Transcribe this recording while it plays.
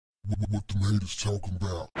What the haters talking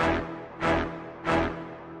about?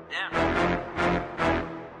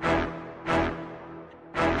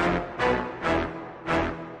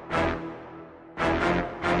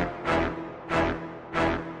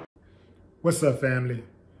 What's up, family?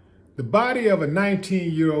 The body of a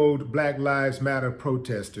 19-year-old Black Lives Matter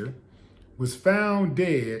protester was found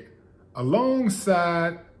dead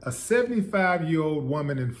alongside a 75-year-old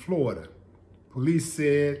woman in Florida. Police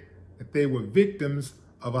said that they were victims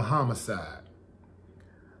of a homicide.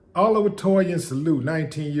 Oliver Toyin Salute,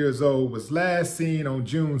 19 years old, was last seen on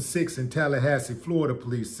June 6 in Tallahassee, Florida,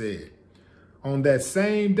 police said. On that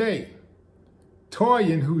same day,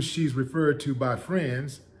 Toyin, who she's referred to by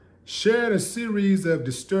friends, shared a series of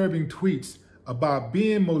disturbing tweets about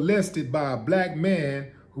being molested by a black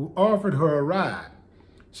man who offered her a ride.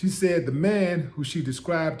 She said the man, who she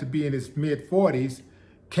described to be in his mid-40s,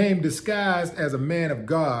 came disguised as a man of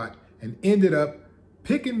God and ended up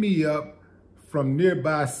picking me up from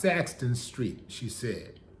nearby Saxton Street, she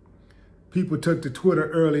said. People took to Twitter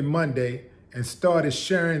early Monday and started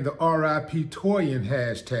sharing the RIP Toyin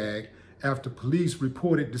hashtag after police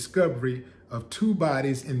reported discovery of two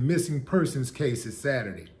bodies in missing persons cases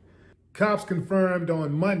Saturday. Cops confirmed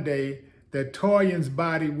on Monday that Toyin's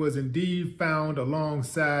body was indeed found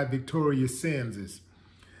alongside Victoria Sims's.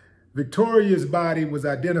 Victoria's body was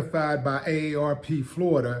identified by AARP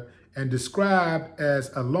Florida and described as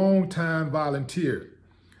a longtime volunteer.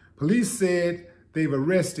 Police said they've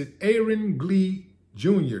arrested Aaron Glee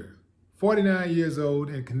Jr., 49 years old,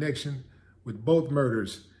 in connection with both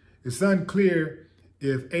murders. It's unclear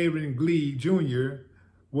if Aaron Glee Jr.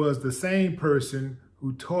 was the same person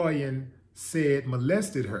who Toyin said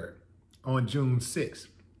molested her on June 6th.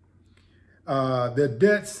 Their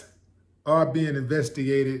deaths are being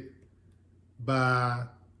investigated by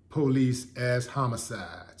police as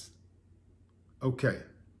homicides. Okay,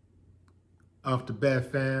 off the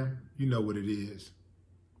bat, fam, you know what it is.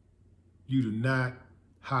 You do not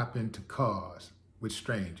hop into cars with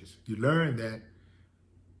strangers. You learn that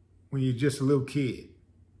when you're just a little kid.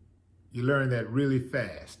 You learn that really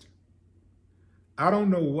fast. I don't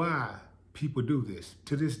know why people do this.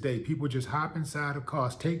 To this day, people just hop inside of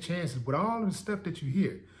cars, take chances with all of the stuff that you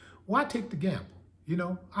hear. Why take the gamble? You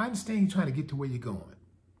know, I understand you're trying to get to where you're going,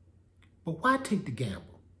 but why take the gamble?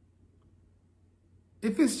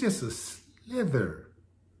 If it's just a slither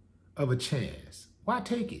of a chance, why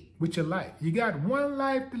take it with your life? You got one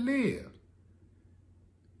life to live.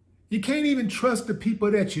 You can't even trust the people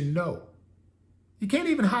that you know. You can't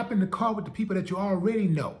even hop in the car with the people that you already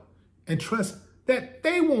know and trust that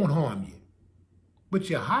they won't harm you. But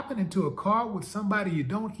you're hopping into a car with somebody you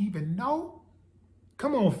don't even know?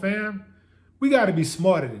 Come on, fam. We got to be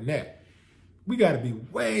smarter than that. We got to be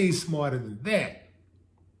way smarter than that.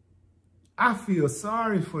 I feel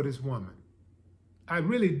sorry for this woman. I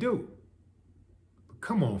really do. But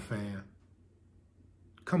come on, fam.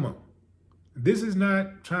 Come on. This is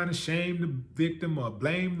not trying to shame the victim or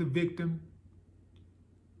blame the victim.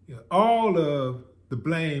 You know, all of the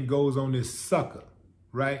blame goes on this sucker,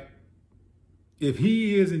 right? If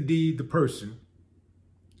he is indeed the person,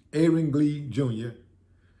 Aaron Glee Jr.,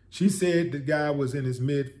 she said the guy was in his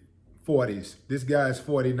mid-40s. This guy's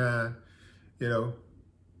 49, you know.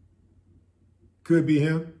 Could be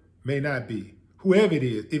him, may not be. Whoever it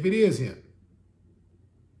is, if it is him,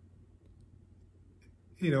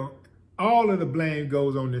 you know, all of the blame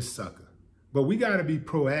goes on this sucker. But we got to be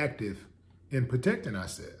proactive in protecting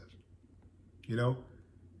ourselves. You know,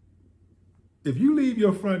 if you leave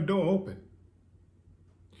your front door open,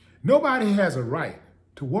 nobody has a right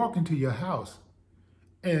to walk into your house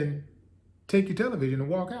and take your television and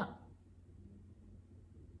walk out.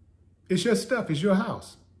 It's your stuff, it's your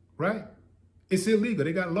house, right? It's illegal.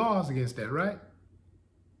 They got laws against that, right?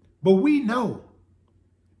 But we know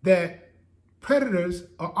that predators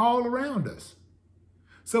are all around us.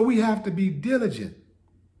 So we have to be diligent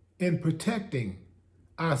in protecting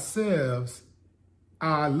ourselves,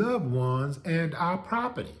 our loved ones, and our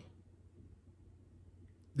property.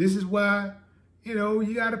 This is why, you know,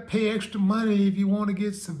 you got to pay extra money if you want to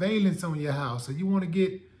get surveillance on your house or you want to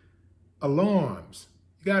get alarms.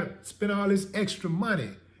 You got to spend all this extra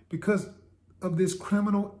money because of this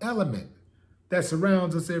criminal element that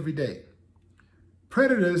surrounds us every day.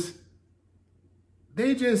 Predators,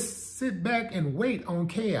 they just sit back and wait on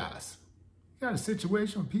chaos. You got a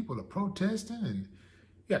situation where people are protesting and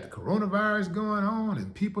you got the coronavirus going on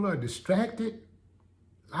and people are distracted.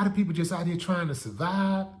 A lot of people just out here trying to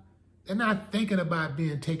survive. They're not thinking about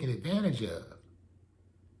being taken advantage of.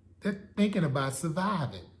 They're thinking about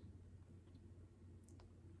surviving.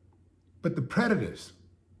 But the predators,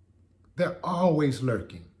 they're always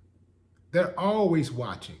lurking. They're always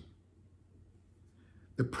watching.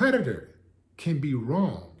 The predator can be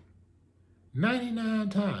wrong 99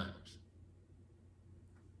 times.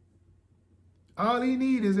 All he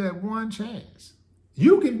needs is that one chance.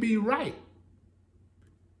 You can be right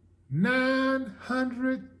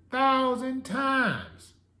 900,000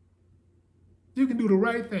 times. You can do the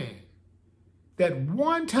right thing. That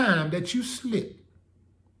one time that you slip,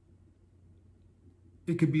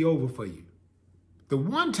 it could be over for you. The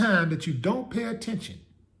one time that you don't pay attention,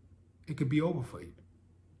 it could be over for you.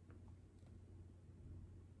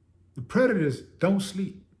 The predators don't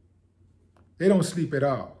sleep. They don't sleep at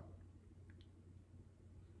all.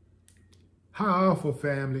 How awful,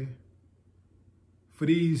 family, for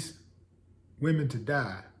these women to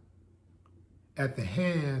die at the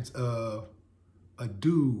hands of a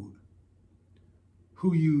dude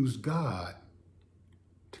who used God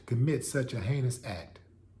to commit such a heinous act.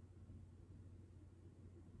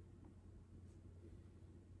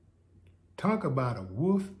 Talk about a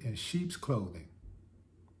wolf in sheep's clothing.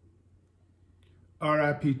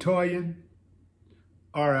 R.I.P. Toyin,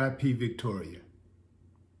 R.I.P. Victoria.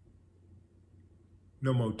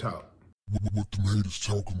 No more talk. What the haters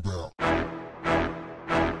talking about?